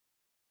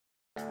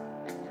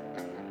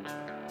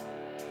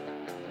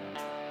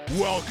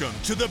Welcome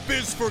to the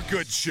Biz for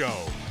Good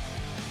Show,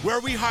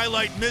 where we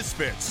highlight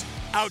misfits,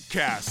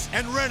 outcasts,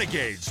 and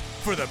renegades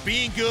for the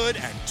being good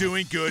and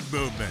doing good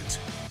movement.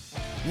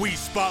 We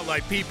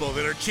spotlight people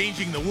that are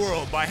changing the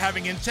world by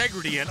having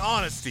integrity and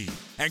honesty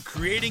and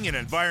creating an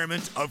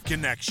environment of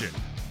connection,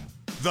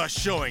 thus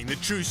showing the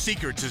true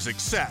secret to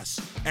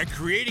success and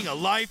creating a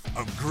life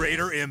of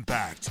greater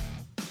impact.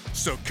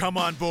 So come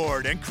on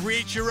board and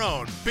create your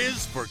own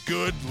Biz for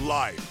Good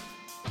life.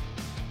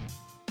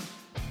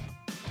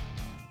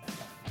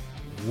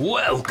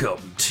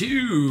 Welcome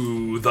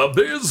to the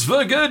Biz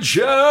for Good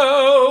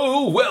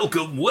Show.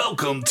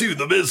 Welcome to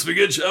the Biz for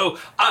Good Show.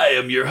 I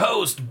am your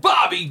host,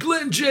 Bobby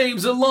Glenn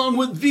James, along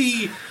with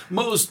the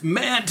most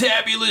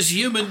mantabulous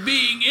human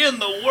being in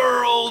the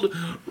world,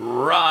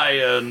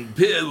 Ryan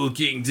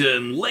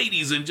Pilkington.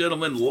 Ladies and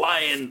gentlemen,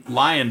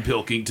 Lion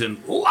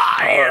Pilkington.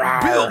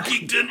 Lion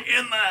Pilkington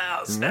in the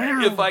house.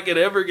 If I could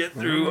ever get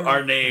through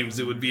our names,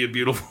 it would be a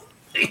beautiful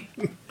thing.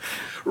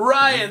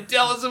 Ryan,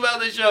 tell us about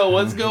the show.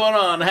 What's going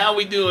on? How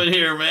we doing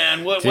here,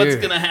 man? What's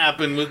going to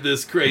happen with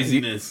this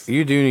craziness?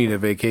 You do need a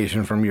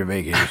vacation from your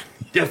vacation.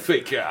 I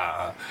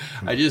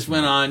just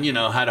went on,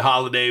 had a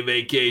holiday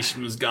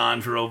vacation, was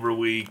gone for over a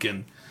week,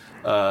 and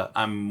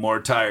I'm more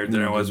tired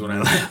than I was when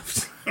I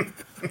left.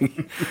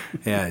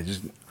 Yeah,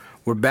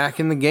 we're back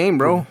in the game,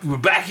 bro. We're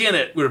back in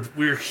it.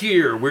 We're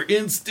here. We're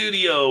in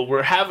studio.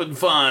 We're having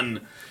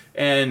fun.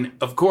 And,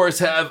 of course,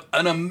 have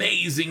an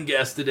amazing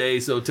guest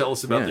today. So tell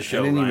us about the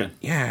show, Ryan.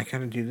 I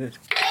gotta do this.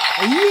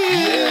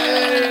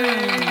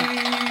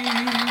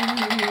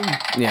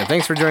 Yeah,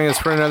 thanks for joining us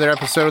for another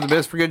episode of the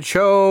Biz for Good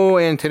Show.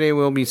 And today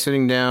we'll be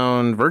sitting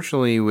down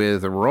virtually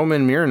with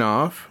Roman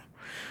Mironov.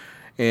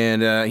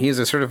 And he is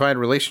a certified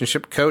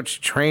relationship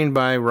coach trained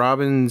by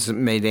Robbins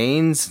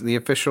Madanes, the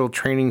official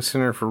training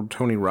center for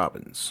Tony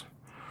Robbins.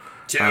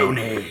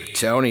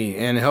 Tony,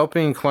 and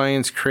helping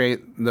clients create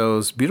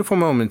those beautiful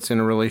moments in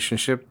a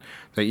relationship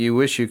that you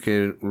wish you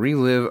could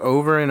relive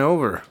over and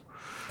over.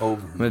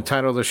 The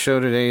title of the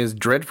show today is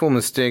Dreadful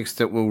Mistakes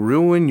That Will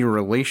Ruin Your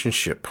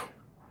Relationship.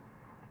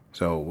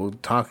 So we'll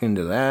talk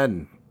into that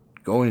and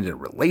go into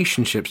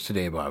relationships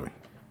today, Bobby.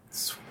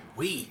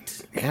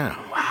 Sweet. Yeah.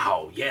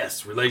 Wow,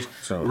 yes.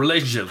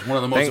 Relationships. One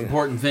of the most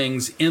important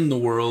things in the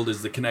world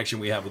is the connection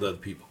we have with other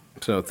people.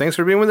 So thanks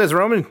for being with us,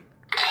 Roman.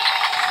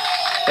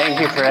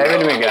 Thank you for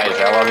having me, guys.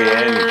 I love your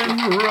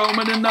energy.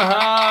 Roman in the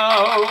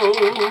house.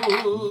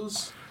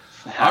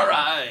 All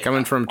right.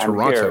 Coming from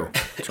Toronto.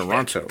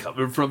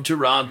 Coming from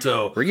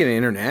Toronto. We're getting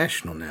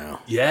international now.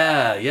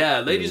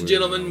 Yeah. Ladies and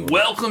gentlemen,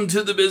 welcome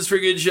to the Biz for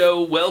Good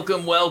Show.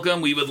 Welcome.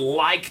 We would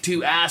like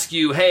to ask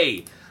you,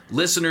 hey,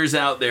 listeners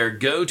out there,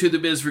 go to the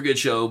Biz for Good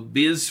Show,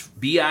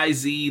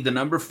 B-I-Z, the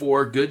number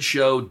 4,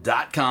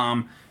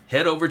 goodshow.com.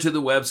 Head over to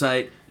the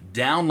website,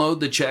 download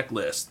the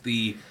checklist,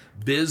 the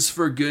Biz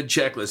for Good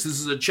checklist. This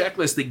is a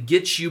checklist that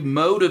gets you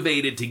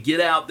motivated to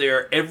get out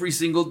there every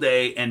single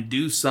day and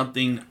do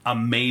something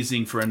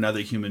amazing for another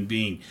human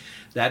being.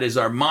 That is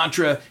our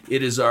mantra.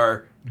 It is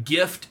our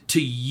gift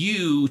to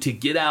you to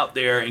get out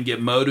there and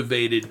get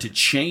motivated to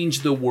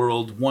change the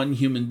world one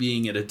human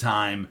being at a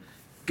time.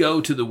 Go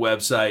to the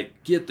website,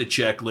 get the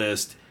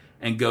checklist,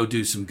 and go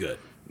do some good.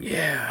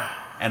 Yeah.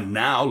 And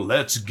now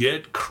let's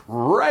get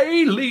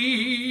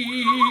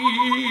crazy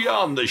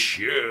on the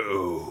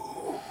show.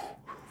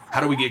 How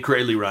do we get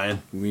crazy,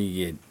 Ryan?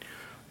 We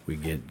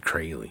get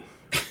crazy.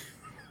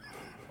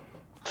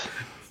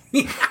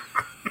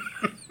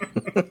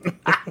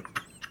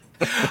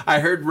 I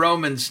heard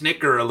Roman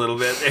snicker a little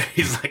bit there.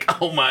 He's like,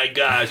 "Oh my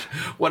gosh,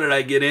 what did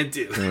I get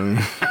into?"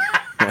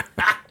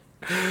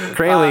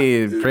 Crazy,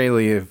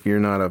 if you're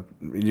not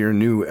your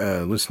new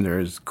listener,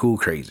 is cool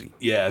crazy.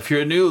 Yeah, if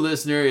you're a new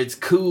listener, it's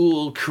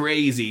cool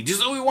crazy.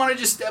 So we want to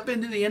just step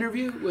into the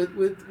interview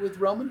with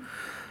Roman.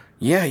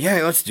 Yeah,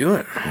 let's do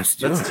it. Let's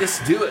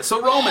just do it.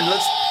 So Roman,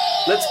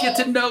 let's get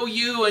to know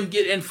you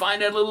and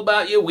find out a little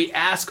about you. We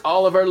ask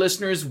all of our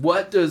listeners,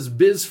 what does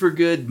Biz for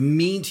Good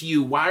mean to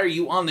you? Why are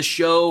you on the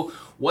show?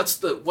 What's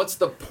the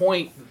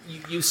point?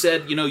 You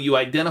said, you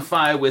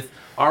identify with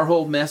our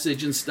whole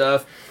message and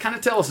stuff. Kind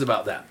of tell us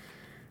about that.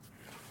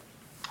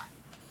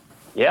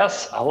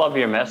 Yes, I love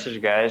your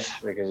message, guys,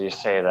 because you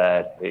say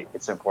that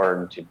it's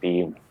important to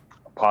be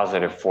a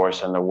positive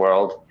force in the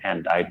world,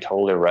 and I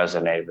totally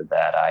resonate with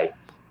that.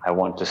 I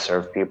want to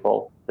serve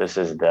people. This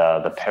is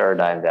the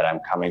paradigm that I'm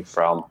coming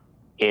from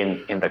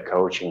in the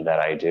coaching that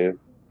I do.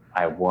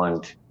 I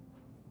want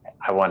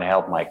to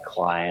help my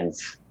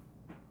clients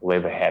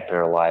live a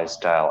happier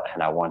lifestyle,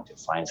 and I want to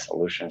find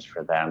solutions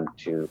for them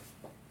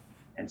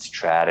and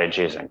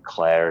strategies and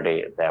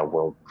clarity that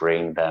will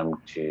bring them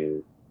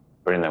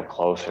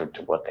closer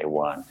to what they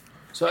want.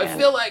 So I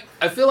feel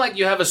like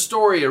you have a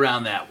story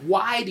around that.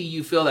 Why do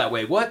you feel that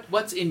way?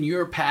 What's in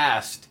your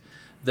past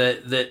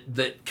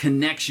that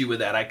connects you with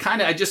that?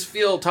 I just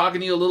feel talking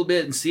to you a little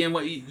bit and seeing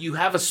what you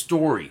have a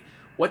story.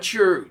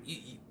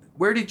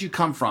 Where did you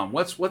come from?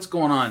 What's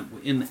going on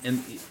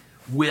in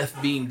with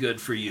being good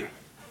for you?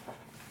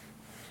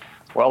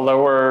 Well, there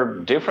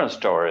were different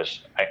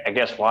stories. I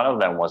guess one of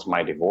them was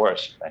my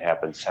divorce that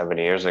happened 7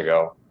 years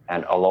ago.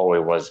 And although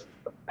it was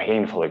a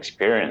painful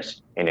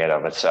experience in and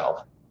of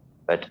itself,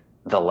 but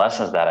the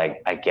lessons that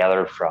I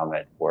gathered from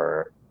it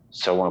were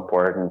so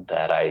important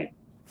that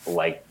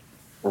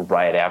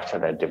right after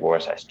that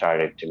divorce, I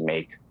started to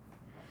make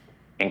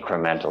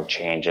incremental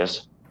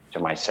changes to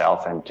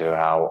myself and to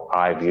how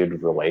I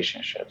viewed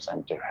relationships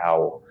and to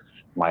how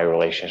my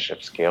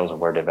relationship skills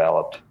were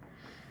developed.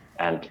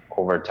 And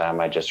over time,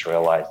 I just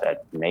realized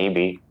that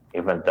maybe,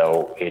 even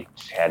though it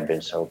had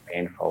been so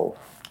painful,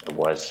 it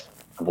was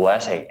a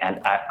blessing. And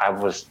I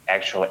was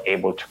actually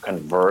able to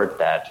convert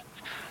that,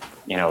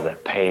 the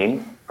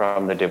pain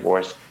from the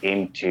divorce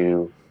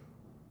into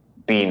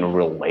being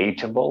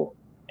relatable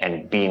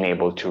and being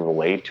able to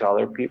relate to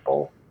other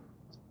people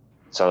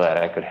so that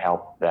I could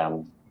help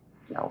them,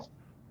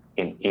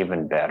 in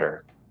even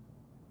better.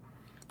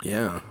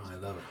 Yeah. I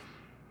love it.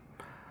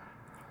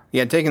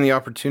 Yeah, taking the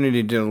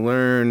opportunity to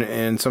learn,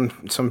 and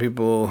some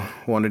people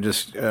want to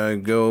just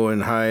go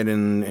and hide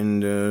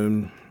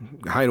and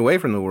hide away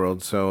from the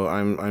world. So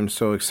I'm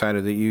so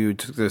excited that you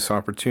took this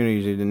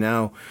opportunity to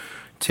now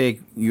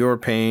take your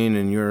pain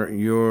and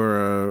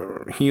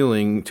your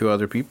healing to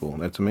other people.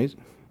 That's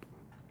amazing.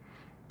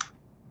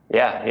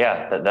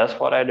 Yeah, that's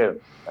what I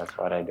do. That's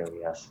what I do.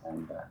 Yes,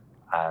 and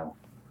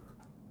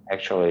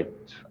actually,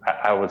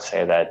 I would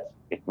say that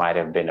it might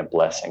have been a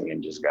blessing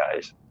in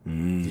disguise.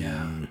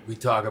 Yeah, we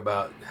talk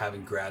about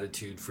having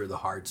gratitude for the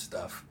hard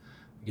stuff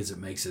because it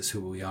makes us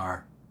who we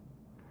are.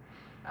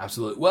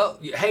 Absolutely. Well,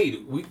 hey,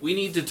 we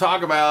need to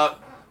talk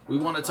about, we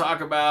want to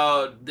talk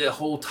about the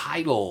whole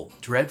title,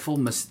 Dreadful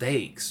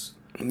Mistakes.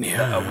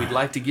 Yeah. We'd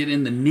like to get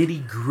in the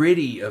nitty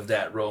gritty of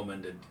that,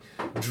 Roman.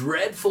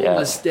 Dreadful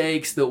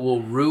mistakes that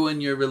will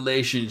ruin your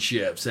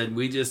relationships. And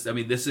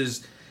this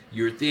is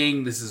your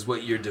thing. This is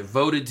what you're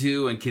devoted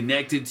to and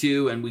connected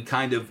to. And we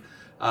kind of,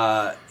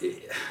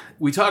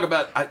 we talk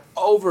about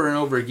over and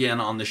over again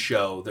on the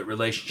show that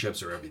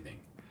relationships are everything.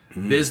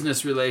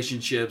 Business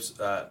relationships,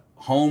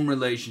 home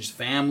relationships,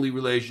 family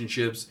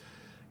relationships,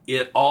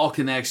 it all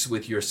connects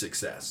with your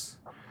success.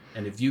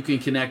 And if you can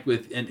connect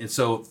with, and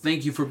so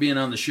thank you for being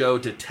on the show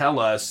to tell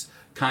us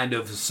kind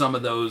of some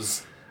of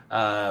those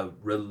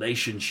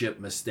relationship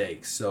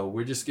mistakes. So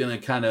we're just going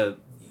to kind of,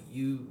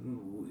 we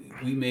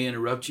may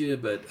interrupt you,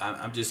 but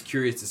I'm just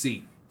curious to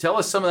see. Tell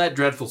us some of that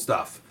dreadful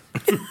stuff.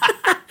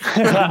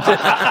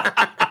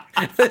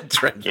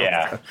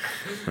 Yeah.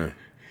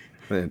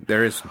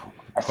 There is.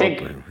 I think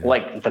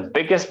the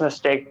biggest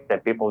mistake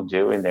that people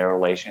do in their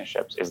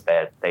relationships is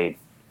that they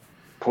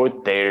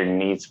put their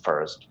needs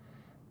first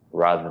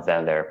rather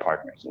than their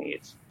partner's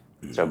needs.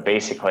 So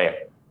basically,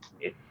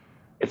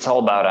 it's all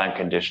about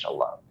unconditional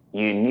love.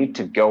 You need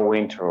to go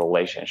into a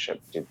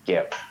relationship to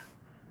give.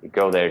 You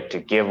go there to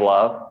give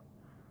love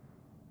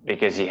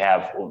because you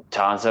have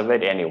tons of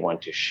it and you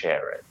want to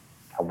share it.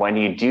 And when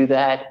you do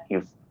that,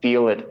 you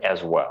feel it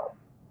as well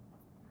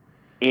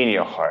in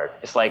your heart.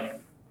 It's like,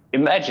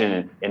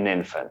 imagine an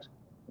infant.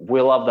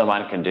 We love them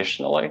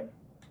unconditionally,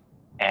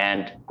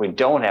 and we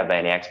don't have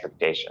any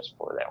expectations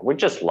for them. We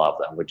just love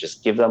them. We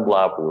just give them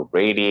love. We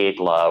radiate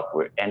love,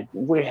 and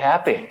we're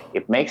happy.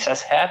 It makes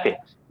us happy,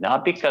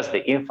 not because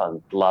the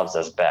infant loves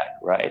us back,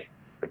 right?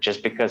 But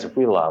just because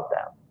we love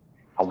them.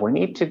 And we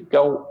need to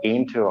go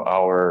into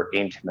our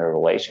intimate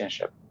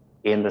relationship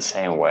in the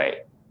same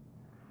way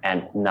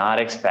and not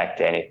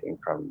expect anything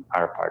from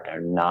our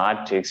partner,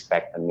 not to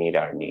expect to meet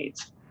our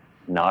needs,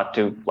 not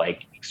to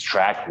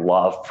extract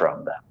love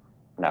from them.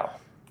 No,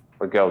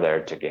 we go there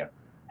to give.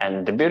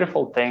 And the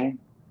beautiful thing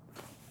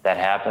that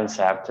happens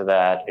after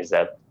that is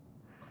that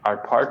our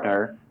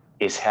partner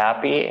is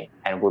happy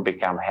and we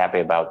become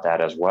happy about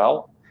that as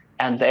well.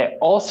 And they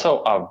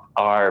also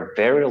are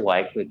very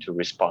likely to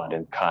respond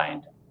in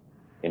kind,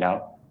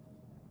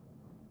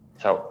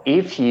 So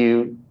if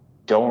you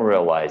don't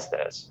realize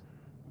this,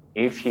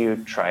 if you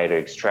try to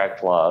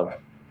extract love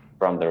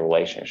from the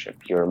relationship,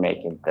 you're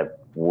making the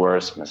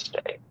worst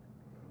mistake.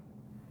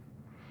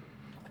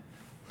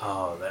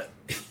 Oh, that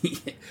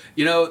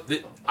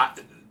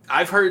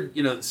I've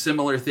heard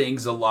similar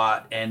things a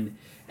lot, and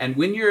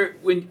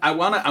when I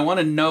want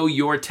to know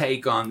your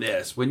take on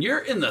this. When you're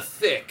in the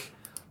thick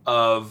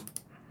of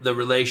the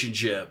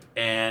relationship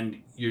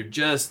and you're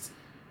just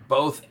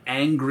both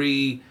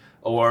angry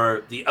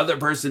or the other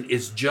person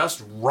is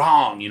just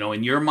wrong,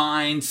 in your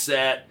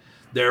mindset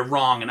they're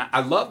wrong, and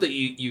I love that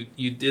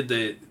you did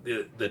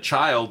the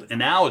child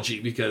analogy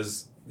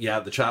because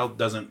the child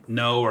doesn't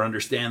know or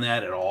understand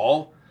that at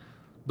all.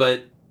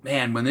 But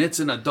man, when it's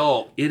an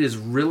adult, it is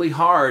really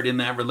hard in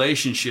that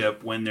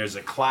relationship when there's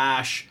a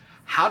clash.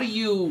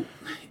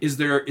 Is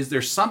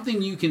there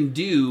something you can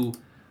do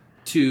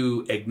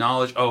to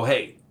acknowledge, oh,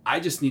 hey, I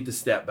just need to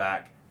step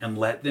back and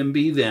let them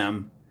be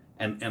them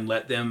and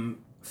let them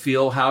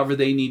feel however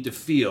they need to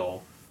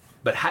feel.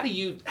 But how do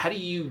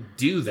you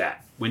do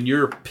that when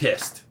you're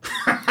pissed,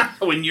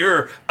 when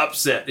you're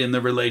upset in the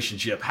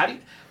relationship? How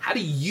do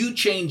you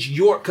change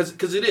your,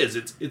 because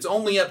it's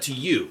only up to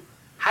you.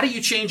 How do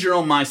you change your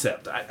own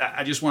mindset?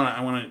 I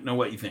want to know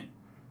what you think.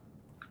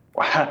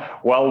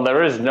 Well,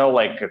 there is no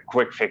like a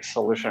quick fix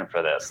solution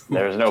for this.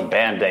 There's no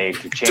Band-Aid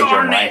to change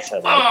Darn your it!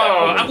 mindset.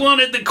 I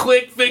wanted the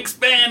quick fix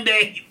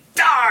Band-Aid.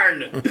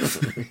 Darn!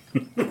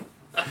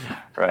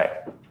 Right.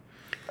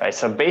 Right.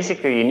 So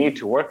basically, you need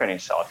to work on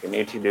yourself. You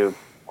need to do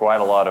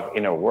quite a lot of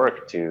inner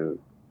work to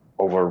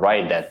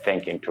override that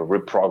thinking, to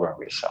reprogram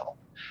yourself.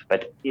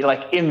 But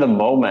like in the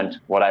moment,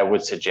 what I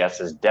would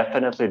suggest is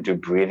definitely do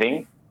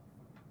breathing.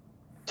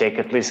 Take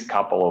at least a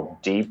couple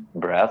of deep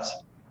breaths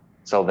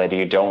so that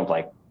you don't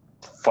like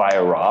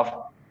fire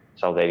off,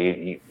 so that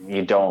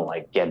you don't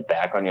like get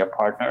back on your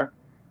partner.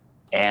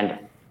 And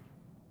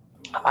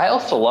I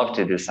also love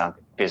to do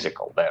something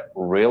physical that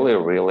really,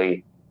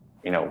 really,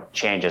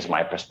 changes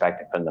my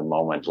perspective in the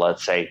moment.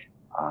 Let's say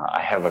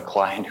I have a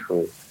client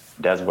who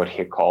does what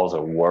he calls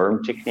a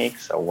worm technique.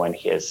 So when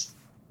his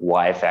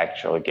wife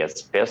actually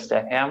gets pissed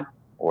at him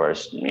or,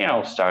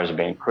 starts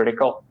being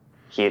critical,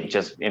 he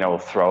just,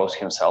 throws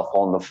himself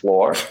on the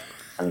floor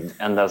and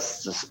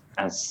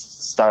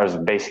starts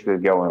basically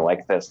going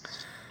like this,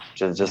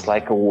 just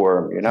like a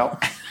worm,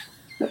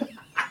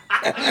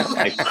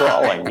 like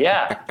crawling.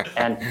 Yeah.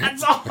 And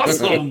that's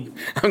awesome.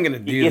 I'm going to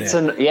do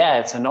that.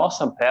 It's an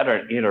awesome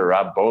pattern to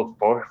interrupt both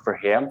for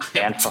him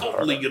and for her.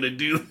 Totally going to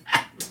do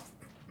that.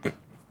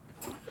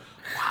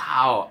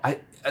 Wow.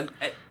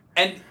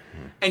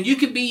 And you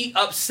can be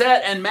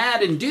upset and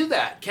mad and do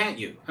that, can't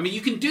you? I mean,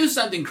 you can do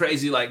something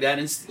crazy like that.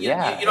 And you know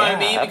what I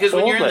mean? Because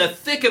when you're in the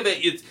thick of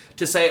it,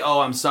 to say, oh,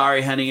 I'm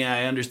sorry, honey,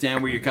 I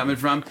understand where you're coming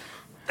from,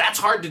 that's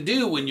hard to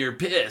do when you're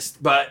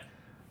pissed. But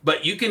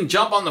you can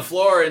jump on the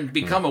floor and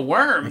become a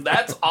worm.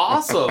 That's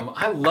awesome.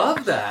 I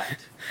love that.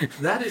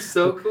 That is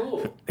so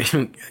cool.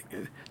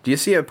 Do you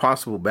see a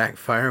possible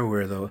backfire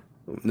where the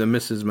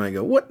missus might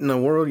go, "What in the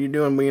world are you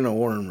doing being a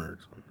worm?" Or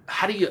something?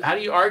 How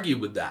do you argue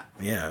with that?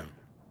 Yeah.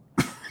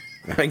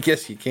 I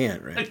guess you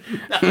can't, right?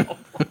 No.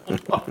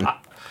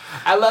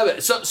 I love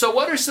it. So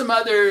what are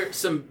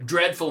some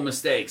dreadful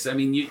mistakes? I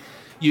mean,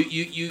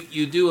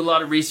 you do a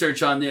lot of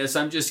research on this.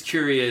 I'm just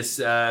curious,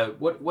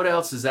 what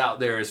else is out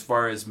there as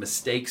far as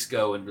mistakes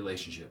go in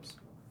relationships?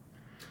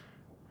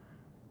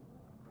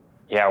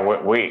 Yeah,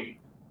 we.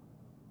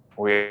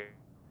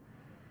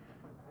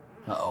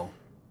 Uh-oh.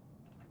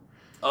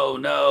 Oh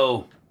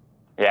no.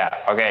 Yeah.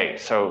 Okay.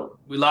 So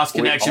we lost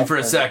connection for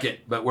a second,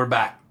 but we're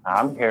back.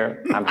 I'm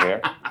here.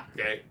 Okay.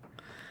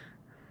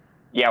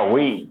 Yeah,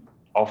 we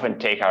often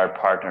take our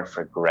partner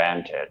for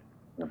granted.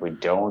 We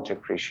don't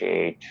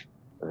appreciate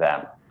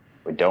them.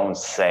 We don't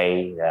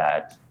say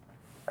that,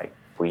 like,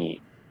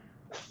 we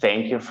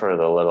thank you for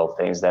the little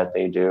things that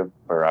they do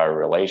for our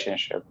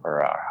relationship,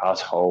 for our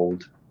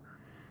household,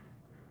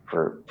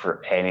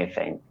 for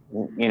anything.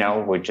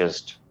 We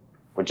just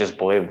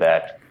believe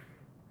that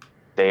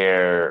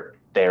they're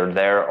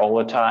there all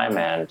the time,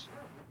 and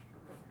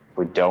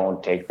we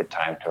don't take the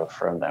time to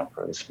affirm them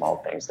for the small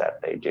things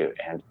that they do.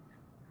 And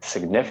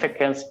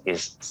significance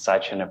is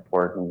such an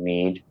important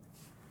need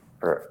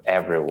for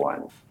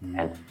everyone.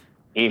 And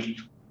if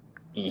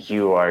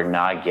you are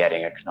not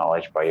getting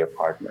acknowledged by your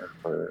partner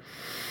for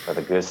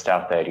the good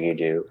stuff that you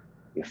do,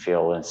 you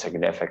feel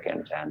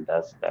insignificant, and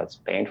that's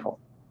painful.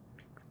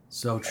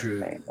 So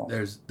true.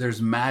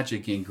 There's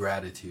magic in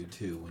gratitude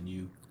too. When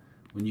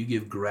you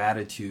give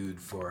gratitude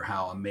for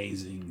how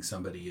amazing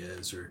somebody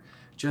is, or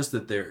just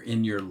that they're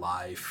in your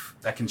life,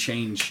 that can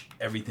change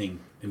everything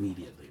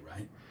immediately,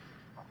 right?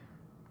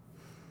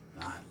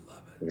 I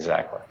love it.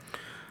 Exactly.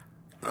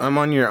 I'm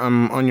on your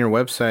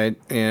website,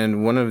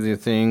 and one of the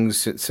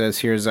things it says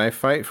here is, I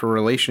fight for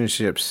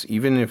relationships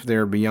even if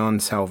they're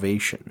beyond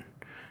salvation.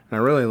 And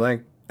I really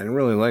like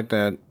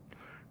that,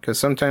 because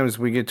sometimes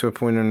we get to a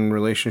point in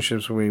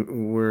relationships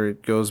where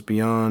it goes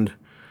beyond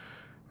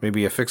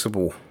maybe a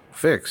fixable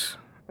fix,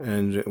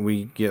 and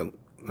we get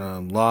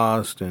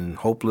lost and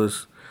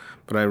hopeless.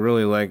 But I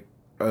really like,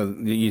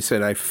 you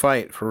said, I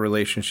fight for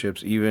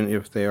relationships even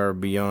if they are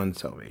beyond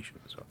salvation.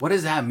 So. What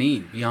does that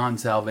mean, beyond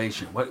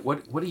salvation? What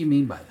do you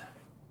mean by that?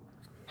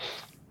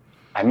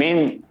 I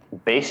mean,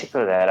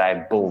 basically that I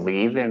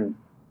believe in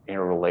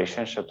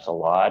relationships a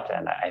lot,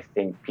 and I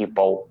think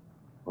people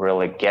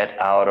really get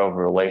out of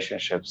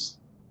relationships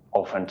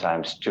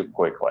oftentimes too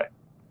quickly,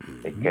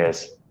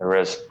 because there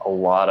is a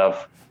lot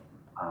of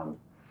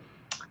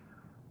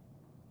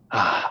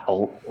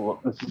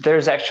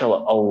there's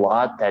actually a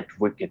lot that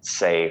we could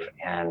save,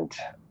 and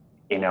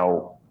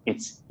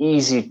it's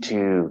easy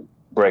to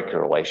break a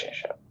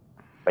relationship,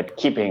 but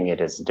keeping it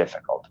is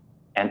difficult.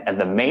 And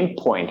the main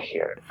point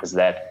here is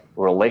that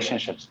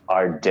relationships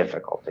are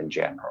difficult in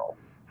general.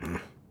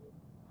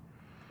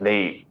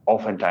 They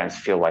oftentimes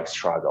feel like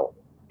struggle,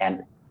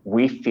 and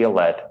we feel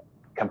that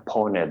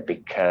component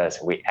because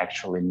we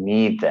actually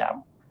need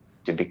them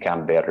to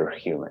become better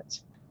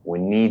humans. We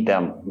need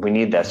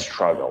that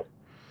struggle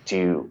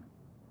to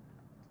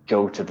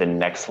go to the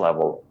next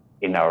level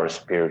in our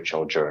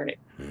spiritual journey.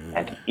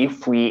 And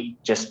if we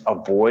just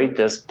avoid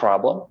this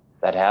problem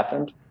that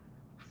happened,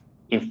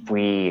 if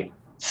we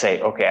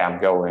say, okay, I'm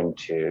going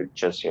to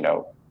just,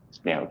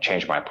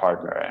 change my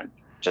partner and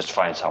just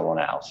find someone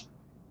else,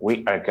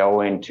 we are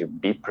going to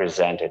be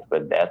presented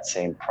with that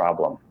same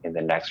problem in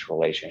the next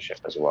relationship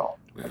as well.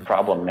 The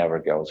problem never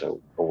goes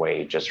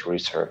away, it just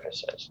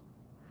resurfaces.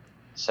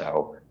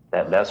 So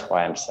that's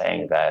why I'm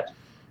saying that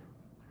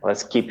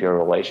let's keep your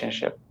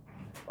relationship.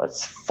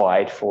 Let's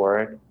fight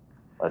for it.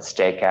 Let's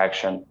take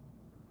action.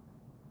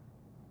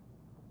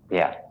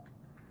 Yeah.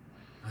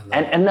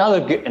 And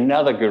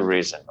another good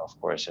reason, of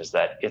course, is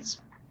that it's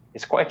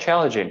quite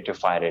challenging to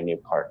find a new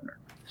partner.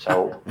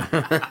 So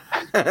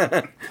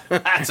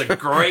that's a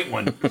great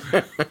one.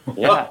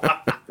 Yeah.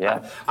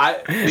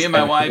 Me and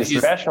my wife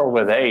special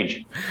with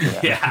age.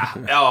 Yeah.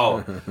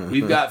 Oh,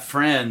 we've got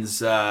friends,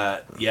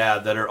 that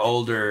are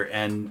older,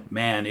 and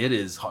man,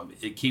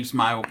 it keeps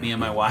me and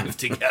my wife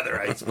together.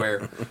 I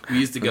swear. We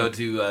used to go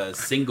to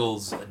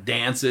singles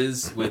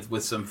dances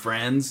with some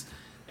friends.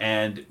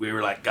 And we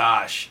were like,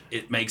 gosh,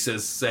 it makes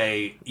us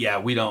say, yeah,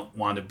 we don't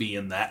want to be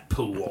in that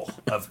pool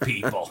of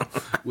people.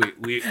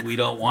 we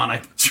don't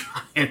want to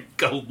try and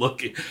go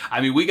looking. I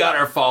mean, we got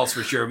our faults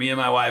for sure. Me and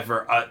my wife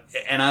are,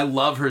 and I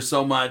love her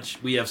so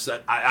much. We have,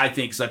 I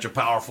think, such a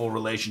powerful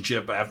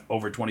relationship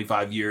over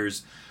 25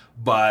 years.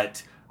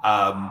 But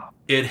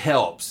it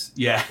helps.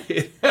 Yeah,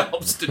 it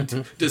helps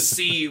to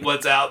see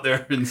what's out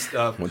there and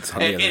stuff.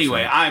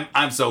 Anyway,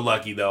 I'm so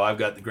lucky, though. I've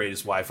got the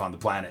greatest wife on the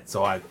planet.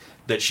 So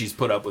that she's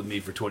put up with me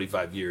for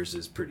 25 years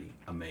is pretty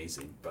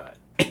amazing. But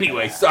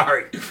anyway,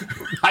 sorry.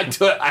 I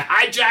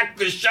hijacked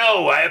the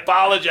show. I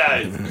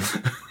apologize.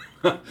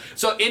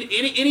 So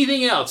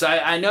anything else?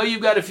 I know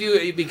you've got a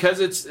few, because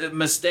it's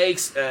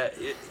mistakes.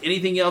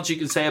 Anything else you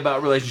can say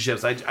about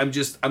relationships?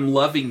 I'm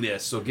loving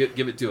this. So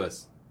give it to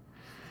us.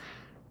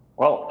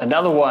 Well,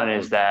 another one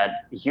is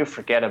that you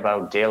forget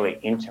about daily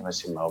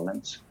intimacy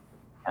moments,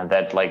 and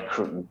that, like,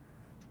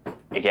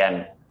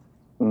 again,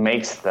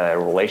 makes the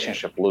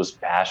relationship lose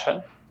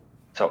passion.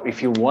 So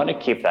if you want to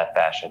keep that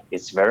passion,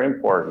 it's very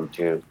important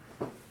to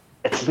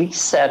at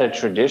least set a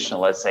tradition.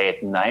 Let's say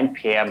at 9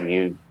 p.m.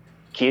 you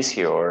kiss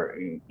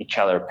each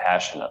other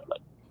passionately.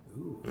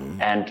 Ooh,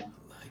 and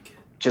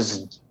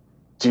just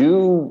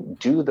do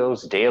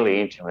those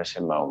daily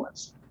intimacy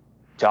moments.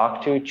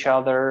 Talk to each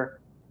other,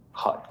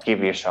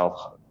 give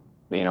yourself,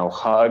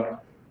 hug,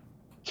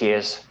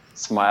 kiss,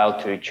 smile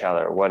to each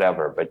other,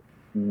 whatever, but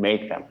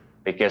make them.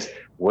 Because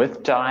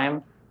with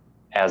time,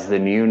 as the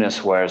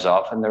newness wears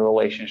off in the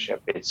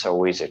relationship, it's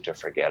so easy to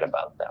forget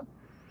about them.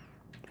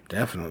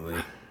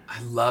 Definitely.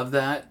 I love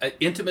that.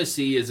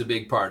 Intimacy is a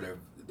big part of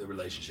the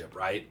relationship,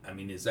 right? I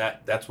mean,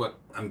 that's what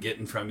I'm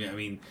getting from you? I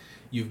mean,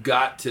 you've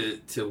got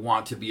to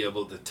want to be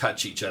able to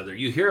touch each other.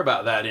 You hear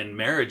about that in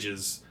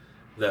marriages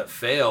that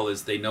fail,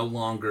 is they no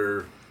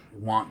longer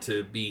want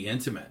to be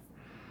intimate.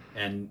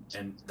 And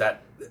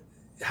that,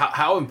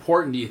 how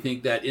important do you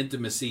think that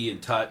intimacy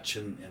and touch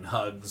and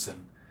hugs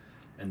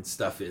and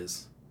stuff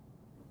is?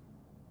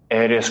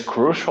 It is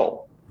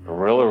crucial,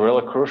 really,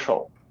 really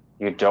crucial.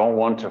 You don't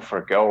want to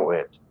forgo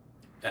it.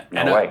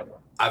 No way.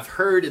 I've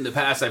heard in the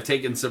past, I've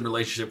taken some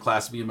relationship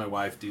class. Me and my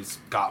wife do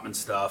Gottman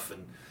stuff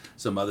and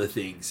some other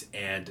things.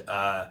 And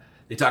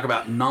they talk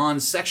about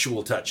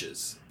non-sexual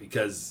touches,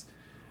 because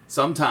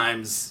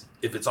sometimes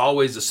if it's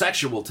always a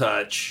sexual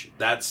touch,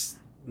 that's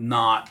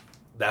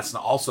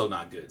also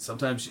not good.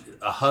 Sometimes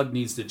a hug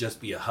needs to just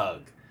be a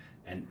hug,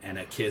 and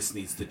a kiss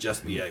needs to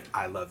just be a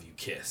I love you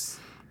kiss.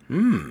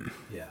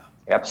 Yeah.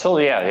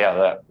 Absolutely,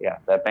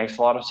 that makes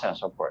a lot of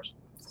sense, of course.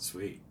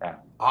 Sweet. Yeah.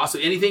 Awesome.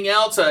 Anything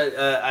else?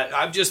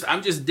 I'm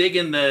just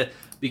digging the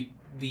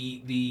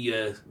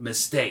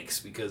mistakes,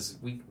 because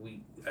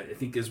I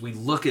think as we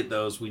look at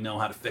those, we know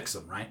how to fix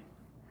them, right?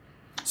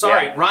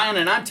 Sorry, yeah. Ryan,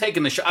 and I'm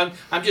taking the show.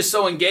 I'm just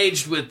so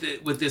engaged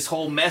with this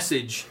whole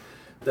message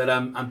that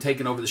I'm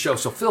taking over the show.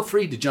 So feel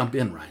free to jump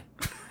in, Ryan.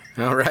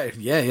 All right.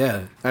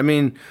 Yeah. I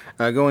mean,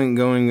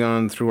 going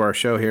on through our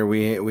show here,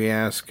 we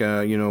ask,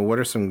 what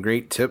are some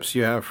great tips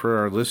you have for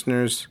our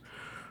listeners?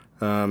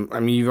 I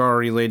mean, you've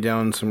already laid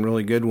down some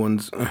really good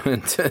ones.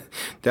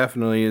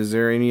 Definitely. Is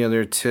there any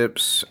other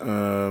tips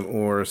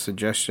or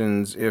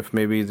suggestions if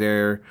maybe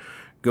they're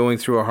going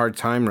through a hard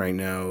time right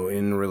now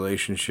in a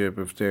relationship,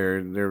 if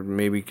they're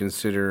maybe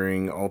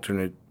considering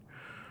alternate,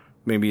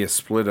 maybe a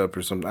split up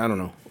or something? I don't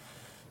know.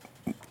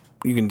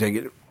 You can take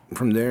it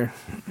from there.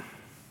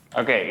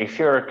 Okay, if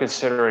you're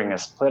considering a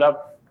split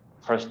up,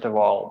 first of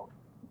all,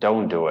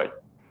 don't do it,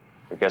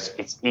 because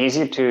it's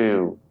easy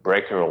to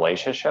break a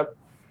relationship,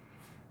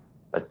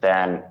 but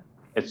then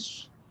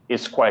it's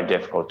quite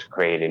difficult to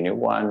create a new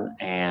one.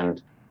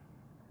 And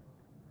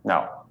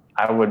no,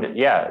 I would,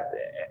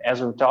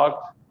 as we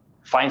talked,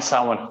 find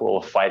someone who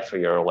will fight for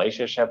your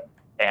relationship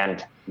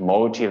and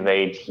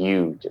motivate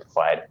you to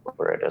fight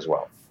for it as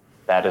well.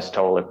 That is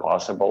totally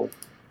possible.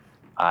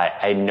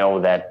 I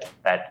know that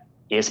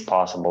is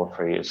possible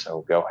for you,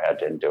 so go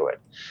ahead and do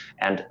it.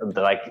 And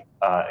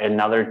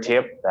another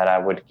tip that I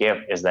would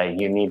give is that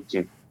you need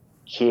to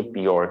keep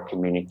your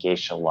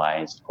communication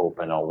lines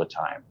open all the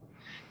time.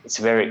 It's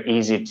very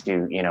easy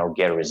to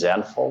get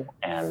resentful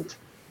and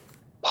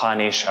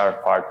punish our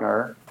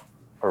partner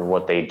for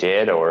what they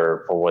did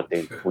or for what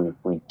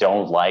we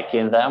don't like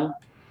in them.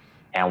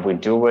 And we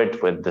do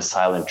it with the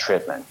silent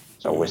treatment.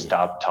 So we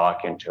stop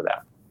talking to them.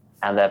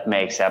 And that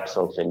makes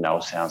absolutely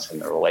no sense in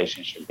the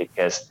relationship,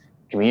 because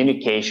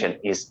communication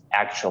is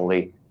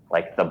actually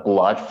like the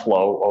blood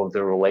flow of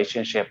the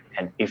relationship.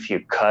 And if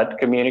you cut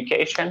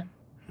communication,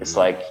 it's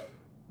like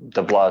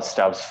the blood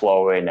stops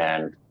flowing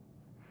and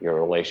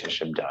your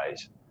relationship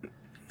dies.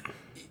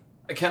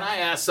 Can I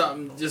ask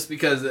something, just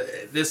because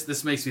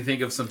this makes me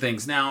think of some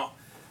things. Now,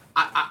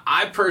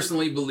 I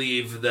personally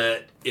believe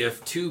that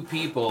if two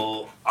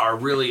people are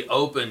really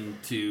open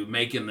to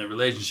making the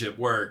relationship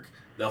work,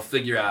 they'll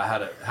figure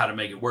out how to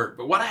make it work.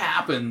 But what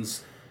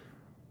happens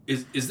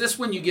is this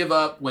when you give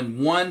up,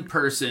 when one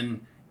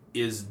person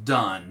is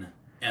done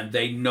and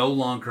they no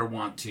longer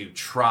want to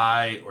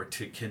try or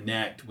to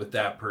connect with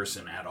that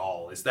person at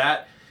all? Is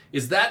that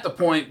the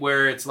point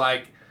where it's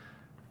like,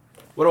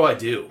 what do I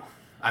do?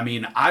 I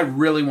mean, I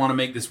really want to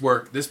make this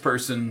work. This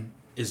person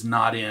is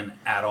not in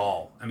at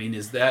all. I mean,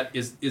 is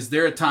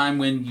there a time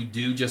when you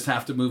do just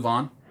have to move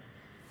on?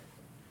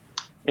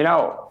 You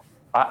know,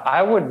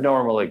 I would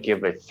normally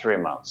give it 3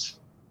 months.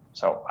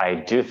 So I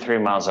do 3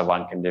 months of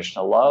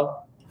unconditional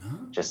love,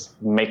 just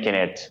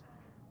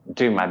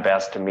doing my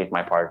best to meet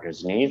my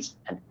partner's needs.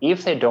 And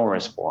if they don't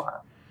respond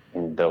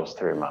in those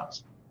 3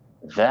 months,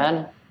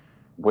 then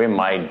we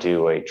might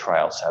do a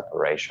trial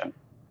separation.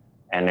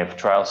 And if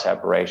trial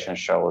separation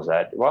shows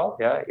that, well,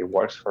 yeah, it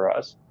works for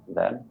us,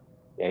 then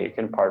yeah, you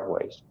can part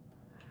ways.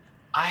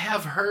 I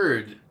have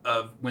heard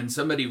of when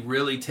somebody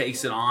really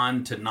takes it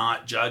on to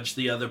not judge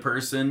the other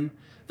person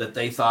that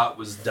they thought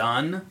was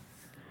done,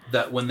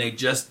 that when they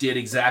just did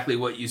exactly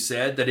what you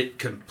said, that it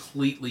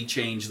completely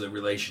changed the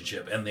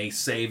relationship and they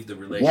saved the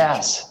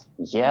relationship.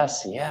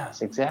 Yes,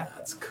 exactly.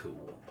 That's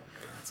cool.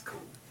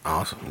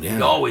 Awesome. Yeah.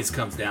 It always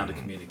comes down to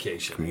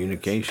communication.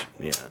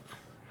 Yeah.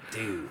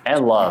 Dude.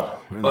 And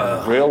love.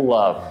 Real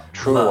love.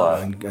 True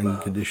love.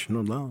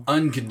 Unconditional love.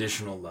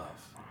 Unconditional love.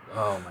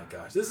 Oh my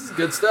gosh. This is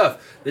good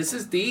stuff. This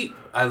is deep.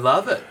 I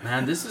love it,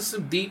 man. This is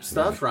some deep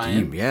stuff,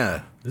 Ryan. Deep,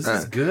 yeah. This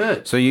is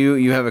good. So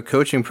you have a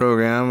coaching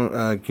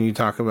program. Can you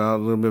talk about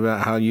a little bit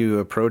about how you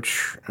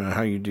approach,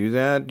 how you do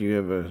that? Do you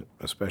have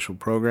a special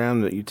program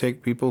that you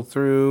take people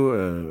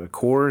through, a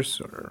course,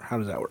 or how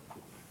does that work?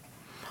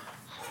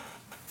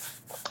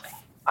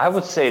 I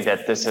would say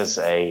that this is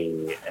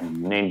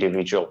an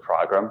individual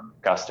program,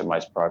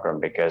 customized program,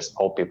 because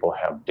all people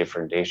have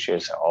different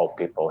issues. All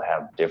people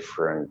have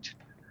different,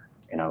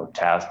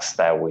 tasks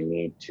that we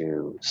need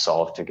to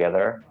solve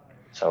together.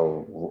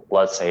 So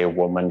let's say a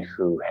woman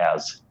who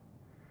has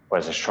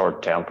a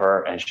short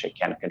temper and she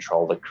can't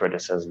control the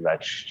criticism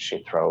that she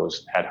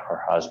throws at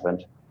her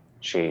husband.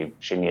 She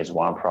needs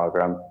one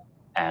program.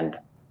 And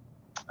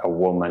a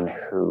woman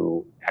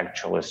who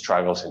actually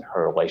struggles in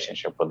her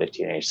relationship with a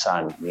teenage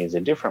son needs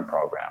a different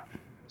program.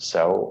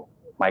 So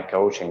my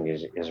coaching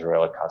is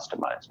really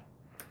customized.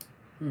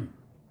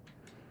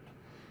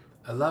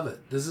 I love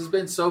it. This has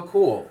been so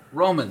cool.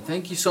 Roman,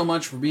 thank you so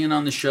much for being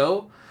on the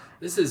show.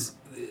 This is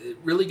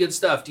really good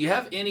stuff. Do you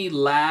have any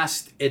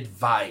last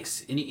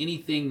advice?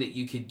 Anything that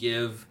you could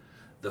give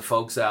the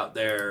folks out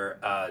there?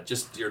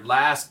 Just your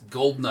last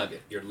gold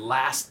nugget, your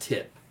last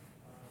tip.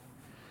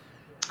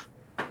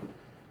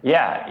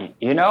 Yeah,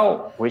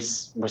 we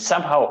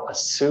somehow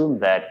assume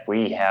that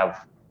we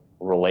have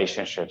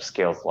relationship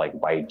skills like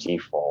by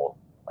default,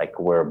 like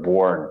we're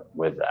born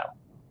with them.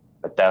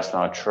 But that's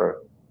not true.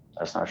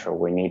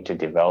 We need to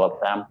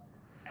develop them,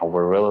 and we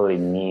really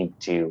need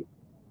to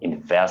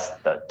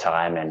invest the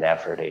time and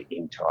effort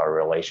into our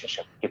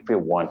relationship if we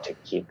want to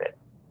keep it.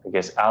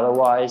 Because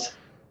otherwise,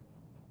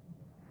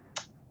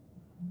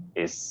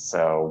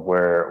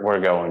 we're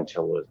going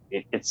to lose.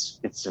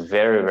 It's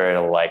very, very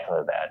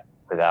likely that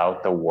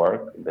without the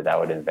work,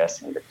 without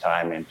investing the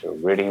time into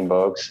reading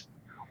books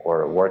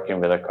or working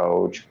with a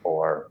coach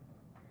or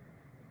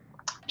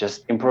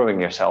just improving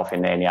yourself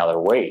in any other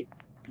way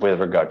with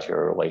regard to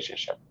your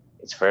relationship,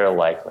 it's very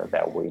likely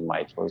that we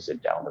might lose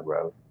it down the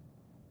road,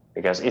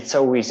 because it's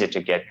so easy to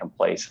get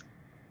complacent.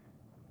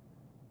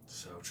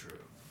 So true.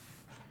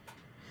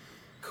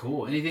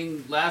 Cool.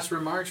 Anything last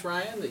remarks,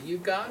 Ryan, that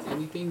you've got?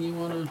 Anything you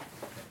want to...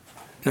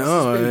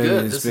 No,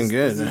 it's been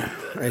good.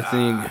 I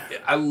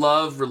think I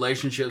love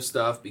relationship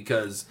stuff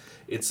because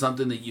it's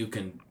something that you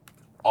can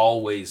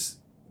always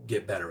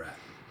get better at.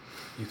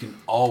 You can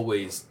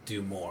always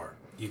do more.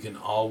 You can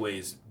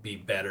always be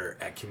better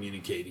at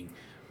communicating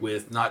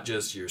with not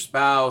just your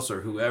spouse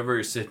or whoever,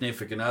 your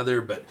significant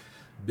other, but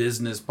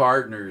business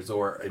partners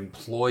or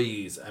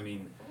employees. I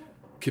mean,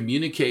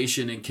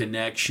 communication and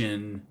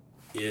connection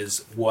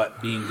is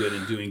what being good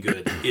and doing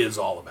good is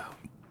all about.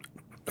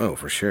 Oh,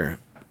 for sure.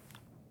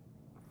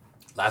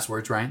 Last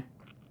words, Ryan?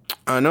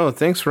 No,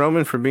 thanks,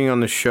 Roman, for being on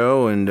the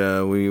show, and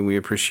we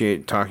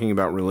appreciate talking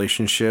about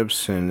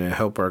relationships and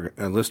help our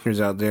listeners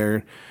out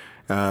there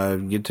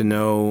get to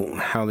know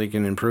how they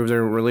can improve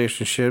their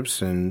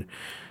relationships and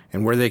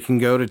where they can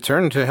go to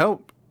turn to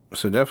help.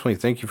 So definitely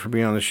thank you for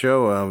being on the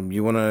show.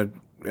 You want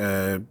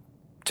to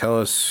tell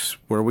us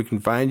where we can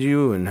find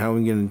you and how we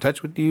can get in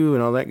touch with you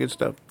and all that good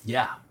stuff?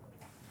 Yeah.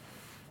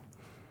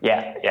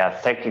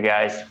 Thank you,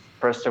 guys.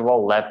 first of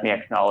all, let me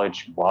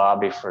acknowledge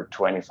Bobby for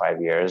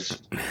 25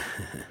 years.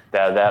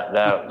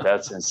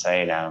 That's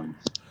insane.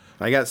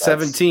 I got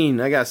 17.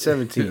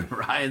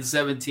 Ryan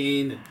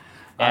 17.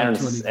 And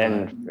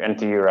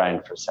to you,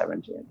 Ryan, for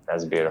 17.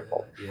 That's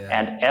beautiful. Yeah.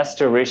 And as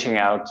to reaching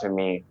out to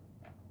me,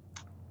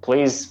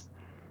 please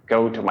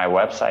go to my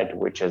website,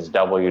 which is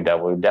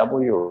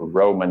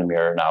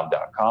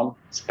www.romanmironov.com,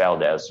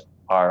 spelled as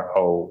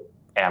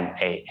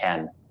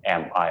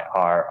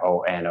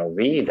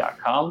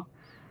ROMANMIRONOV.com.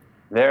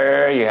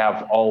 There you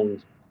have all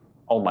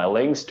my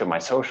links to my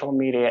social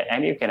media,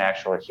 and you can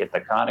actually hit the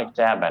contact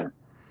tab and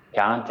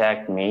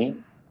contact me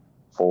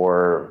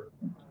for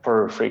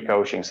a free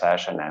coaching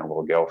session, and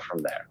we'll go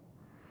from there.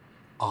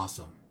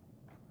 Awesome.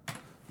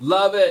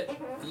 Love it.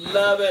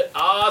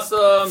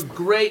 Awesome.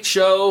 Great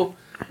show.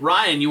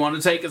 Ryan, you want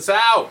to take us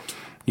out?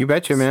 You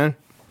betcha, man.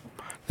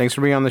 Thanks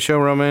for being on the show,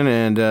 Roman,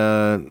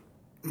 and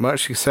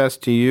much success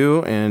to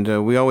you.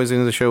 And we always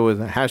end the show with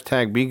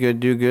hashtag Be Good,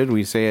 Do Good.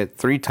 We say it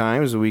 3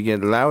 times. We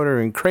get louder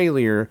and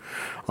crazier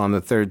on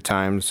the 3rd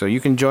time. So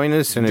you can join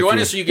us. And join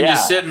us so you can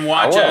just sit and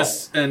watch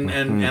us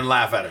and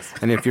laugh at us.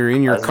 And if you're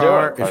in your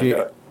car, if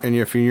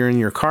you're in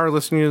your car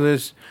listening to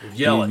this,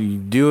 yell you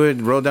do it,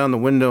 roll down the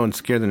window, and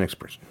scare the next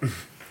person.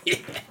 Yeah.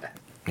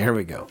 Here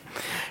we go.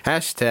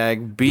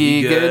 Hashtag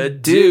Be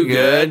Good, Do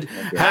Good.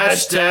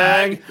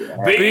 Hashtag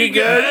Be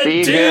Good,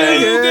 Do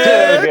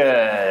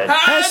Good.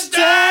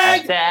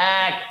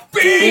 Hashtag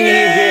Be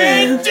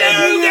Good,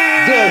 Do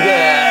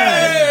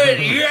Good.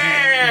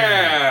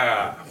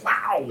 Yeah.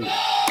 Wow.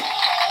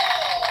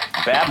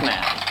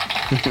 Batman.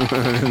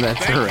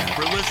 That's a wrap. Thank you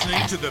for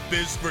listening to the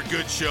Biz for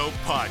Good Show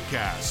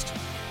podcast.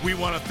 We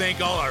want to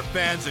thank all our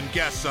fans and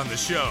guests on the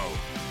show.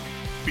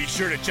 Be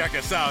sure to check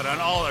us out on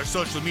all our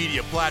social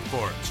media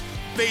platforms,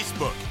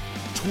 Facebook,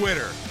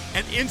 Twitter,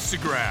 and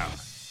Instagram.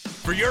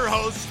 For your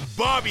hosts,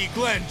 Bobby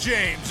Glenn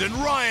James and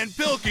Ryan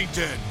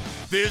Pilkington,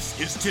 this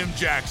is Tim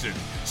Jackson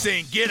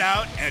saying get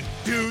out and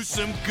do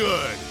some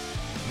good.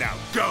 Now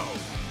go.